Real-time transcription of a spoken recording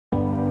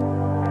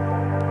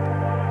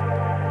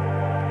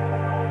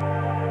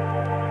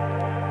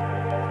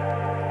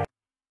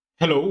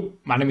Hello,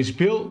 my name is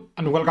Bill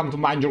and welcome to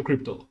Mind Your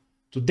Crypto.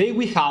 Today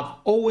we have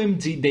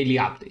OMG daily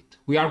update.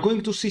 We are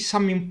going to see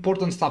some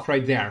important stuff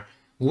right there.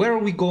 Where are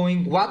we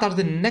going? What are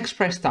the next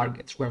price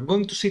targets? We're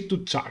going to see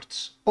two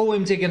charts,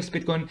 OMG against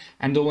Bitcoin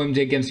and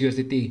OMG against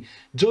USDT.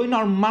 Join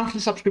our monthly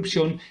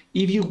subscription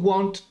if you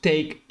want to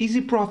take easy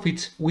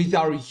profits with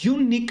our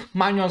unique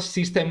manual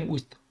system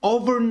with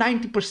over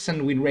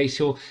 90% win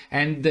ratio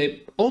and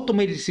the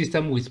automated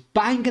system with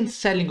buying and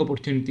selling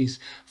opportunities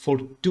for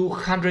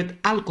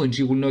 200 altcoins.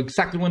 You will know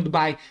exactly when to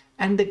buy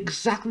and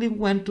exactly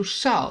when to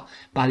sell,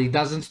 but it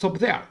doesn't stop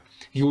there.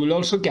 You will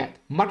also get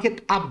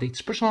market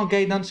updates, personal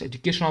guidance,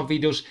 educational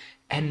videos,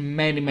 and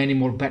many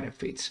more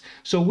benefits.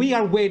 So we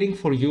are waiting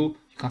for you.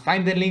 You can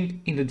find the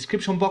link in the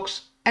description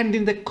box and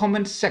in the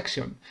comments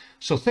section.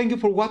 So thank you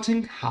for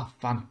watching. Have a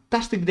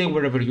fantastic day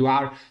wherever you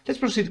are. Let's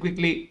proceed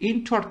quickly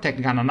into our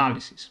technical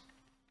analysis.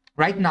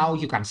 Right now,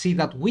 you can see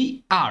that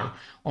we are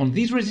on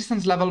this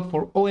resistance level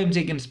for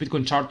OMG against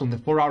Bitcoin chart on the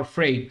 4-hour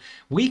frame.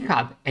 We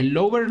had a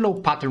lower low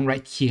pattern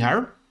right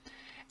here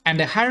and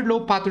a higher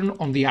low pattern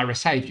on the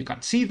RSI. If you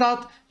can see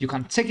that, you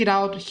can check it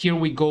out. Here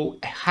we go,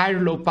 a higher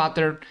low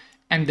pattern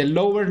and the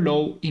lower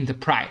low in the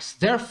price.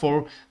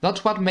 Therefore,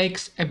 that's what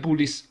makes a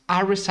bullish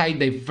RSI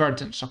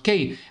divergence,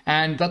 okay?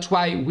 And that's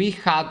why we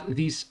had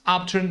this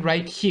uptrend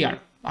right here,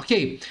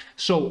 okay?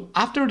 So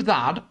after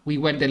that, we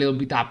went a little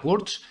bit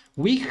upwards.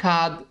 We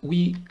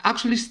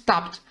actually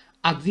stopped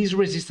at this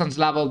resistance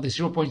level, the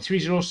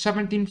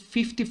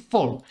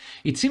 0.301754.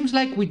 It seems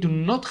like we do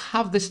not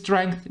have the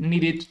strength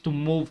needed to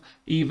move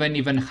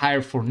even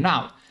higher for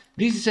now.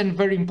 This is a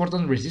very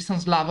important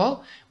resistance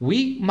level.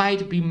 We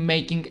might be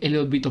making a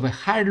little bit of a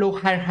higher low,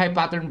 higher high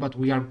pattern, but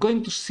we are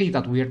going to see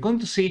that. We are going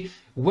to see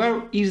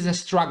where is the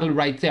struggle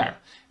right there.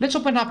 Let's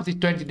open up the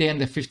 20-day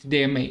and the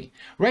 50-day MA.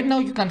 Right now,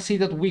 you can see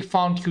that we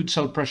found huge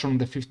sell pressure on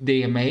the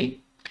 50-day MA.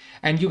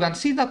 And you can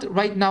see that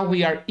right now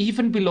we are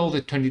even below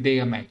the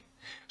 20-day MA.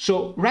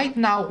 So right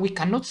now, we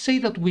cannot say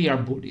that we are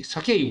bullish.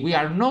 Okay, we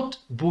are not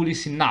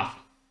bullish enough.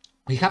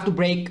 We have to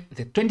break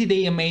the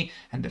 20-day MA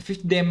and the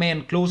 50-day MA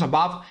and close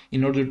above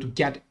in order to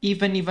get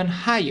even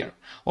higher.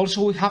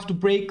 Also, we have to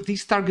break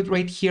this target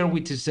right here,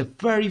 which is a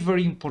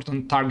very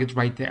important target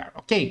right there.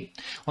 Okay,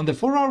 on the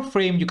 4-hour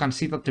frame, you can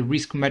see that the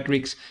risk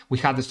metrics, we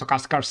had the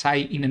stochastic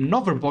RSI in an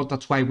overbought,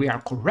 that's why we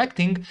are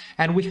correcting,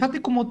 and we had the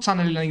commodity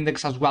channel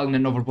index as well in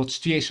an overbought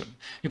situation.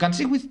 You can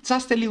see with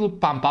just a little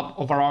pump up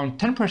of around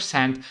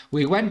 10%,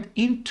 we went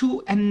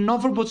into an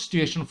overbought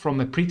situation from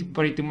a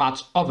pretty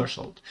much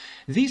oversold.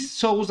 This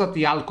shows that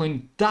the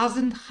altcoin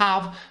doesn't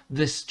have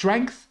the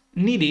strength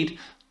needed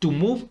to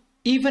move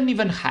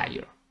even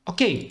higher.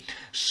 Okay,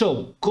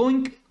 so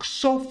going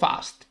so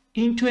fast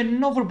into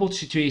an overbought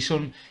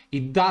situation,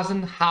 it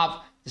doesn't have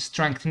the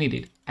strength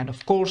needed. And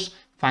of course,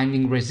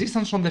 finding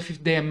resistance on the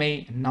 50-day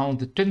MA and now on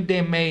the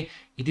 20-day MA,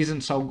 it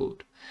isn't so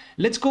good.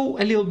 Let's go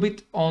a little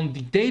bit on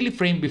the daily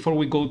frame before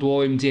we go to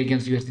OMG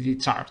against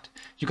USDT chart.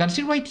 You can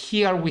see right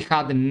here we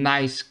had a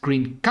nice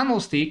green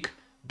candlestick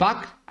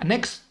back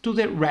next to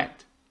the red.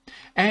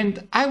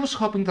 And I was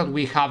hoping that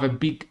we have a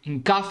big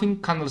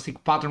engulfing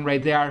candlestick pattern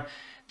right there.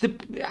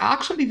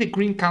 Actually, the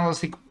green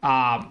candlestick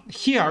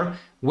here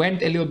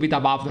went a little bit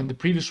above than the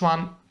previous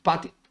one,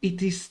 but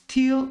it is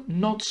still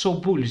not so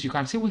bullish. You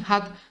can see we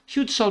had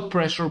huge sell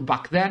pressure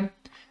back then,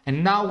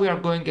 and now we are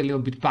going a little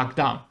bit back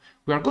down.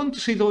 We are going to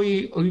see though,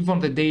 even on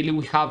the daily,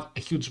 we have a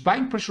huge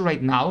buying pressure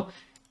right now,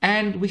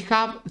 and we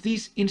have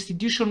this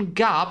institution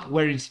gap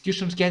where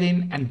institutions get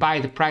in and buy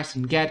the price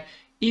and get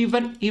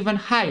even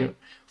higher.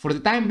 For the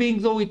time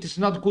being though, it is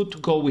not good to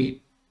go in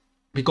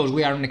because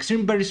we are in an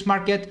extreme bearish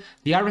market.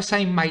 The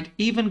RSI might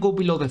even go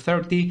below the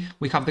 30.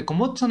 We have the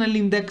commodity channel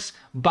index,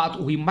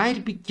 but we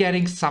might be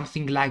getting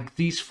something like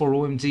this for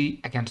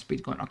OMG against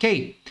Bitcoin.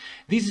 Okay,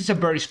 this is a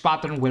bearish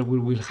pattern where we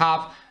will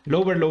have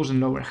lower lows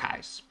and lower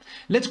highs.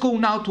 Let's go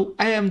now to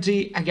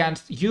OMG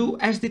against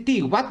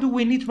USDT. What do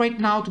we need right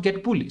now to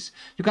get bullish?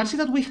 You can see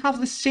that we have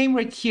the same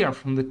right here.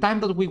 From the time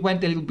that we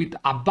went a little bit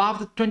above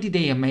the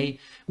 20-day MA,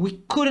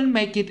 we couldn't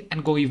make it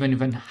and go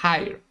even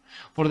higher.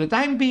 For the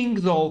time being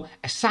though,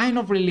 a sign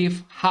of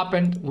relief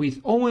happened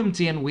with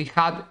OMG and we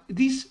had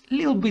this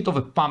little bit of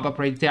a pump up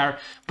right there,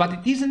 but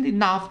it isn't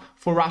enough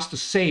for us to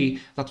say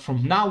that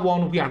from now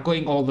on we are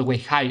going all the way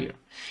higher.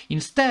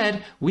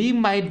 Instead, we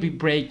might be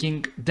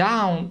breaking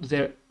down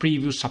the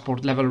previous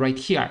support level right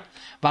here.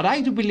 But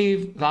I do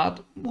believe that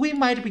we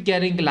might be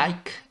getting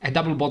like a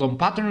double bottom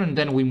pattern and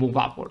then we move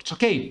upwards.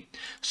 Okay,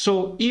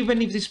 so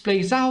even if this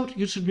plays out,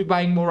 you should be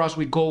buying more as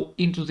we go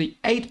into the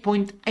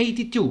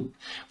 8.82.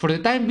 For the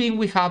time being,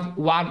 we have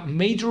one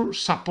major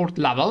support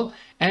level,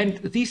 and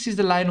this is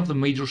the line of the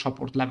major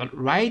support level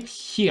right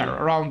here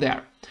around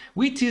there,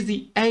 which is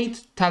the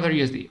 8 Tether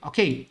USD.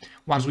 Okay,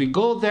 once we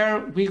go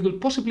there, we will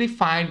possibly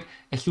find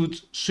a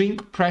huge swing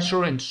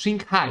pressure and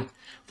swing high.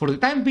 For the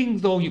time being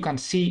though, you can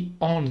see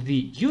on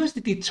the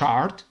USDT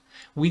chart,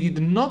 we did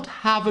not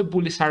have a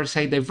bullish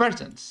RSI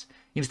divergence.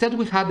 Instead,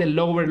 we had a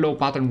lower low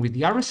pattern with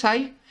the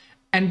RSI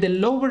and the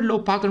lower low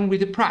pattern with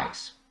the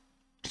price.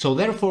 So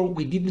therefore,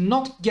 we did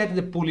not get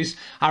the bullish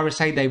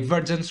RSI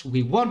divergence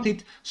we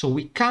wanted, so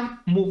we can't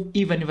move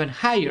even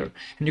higher.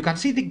 And you can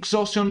see the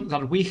exhaustion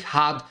that we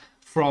had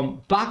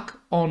from back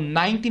on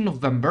 19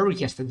 November,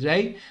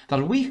 yesterday,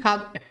 that we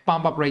had a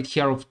pump up right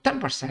here of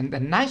 10%, a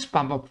nice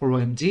pump up for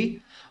OMG,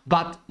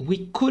 but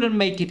we couldn't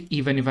make it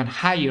even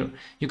higher.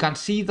 You can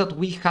see that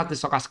we had the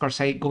stochastic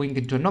RSI going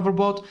into an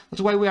overbought.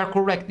 That's why we are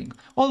correcting.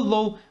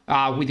 Although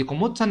with the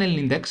commodity channel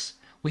index,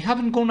 we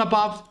haven't gone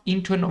above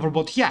into an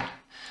overbought yet.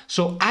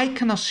 So I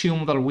can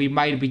assume that we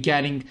might be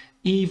getting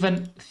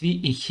even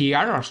here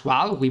as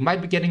well. We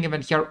might be getting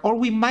even here, or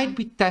we might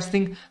be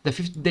testing the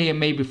 50-day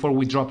MA before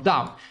we drop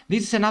down.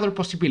 This is another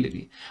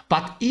possibility.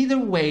 But either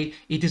way,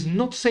 it is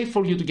not safe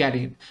for you to get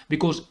in,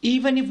 because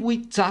even if we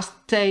just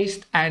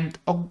taste and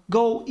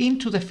go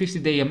into the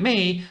 50-day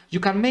MA, you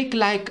can make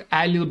like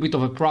a little bit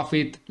of a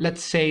profit.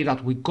 Let's say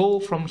that we go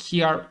from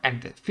here and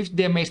the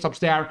 50-day MA stops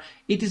there.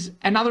 It is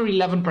another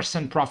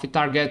 11% profit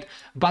target,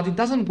 but it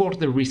doesn't worth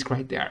the risk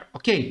right there.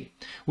 Okay,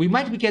 we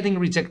might be getting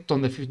rejected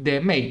on the 50-day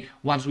MA.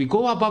 Once we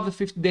go above the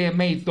 50-day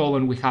MA though,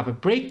 and we have a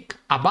break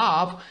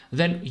above,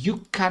 then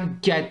you can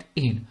get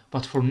in.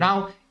 But for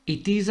now,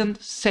 it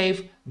isn't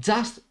safe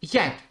just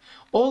yet.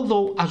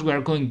 Although as we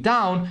are going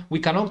down, we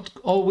cannot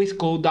always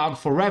go down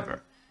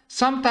forever.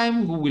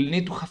 Sometimes we will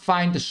need to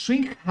find a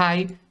swing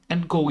high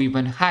and go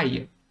even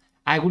higher.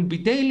 I will be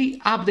daily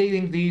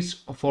updating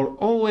this for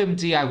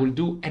OMG. I will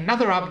do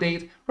another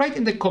update. Write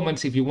in the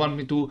comments if you want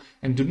me to,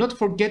 and do not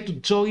forget to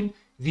join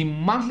the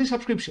monthly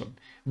subscription.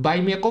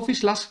 Buy me a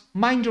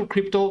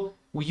coffee/mindyourcrypto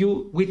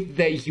with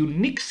the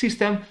unique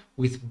system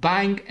with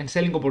buying and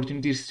selling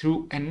opportunities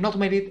through an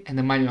automated and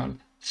a manual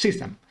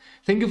system.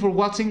 Thank you for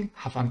watching.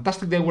 Have a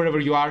fantastic day wherever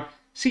you are.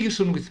 See you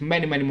soon with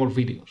many more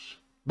videos.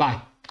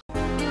 Bye.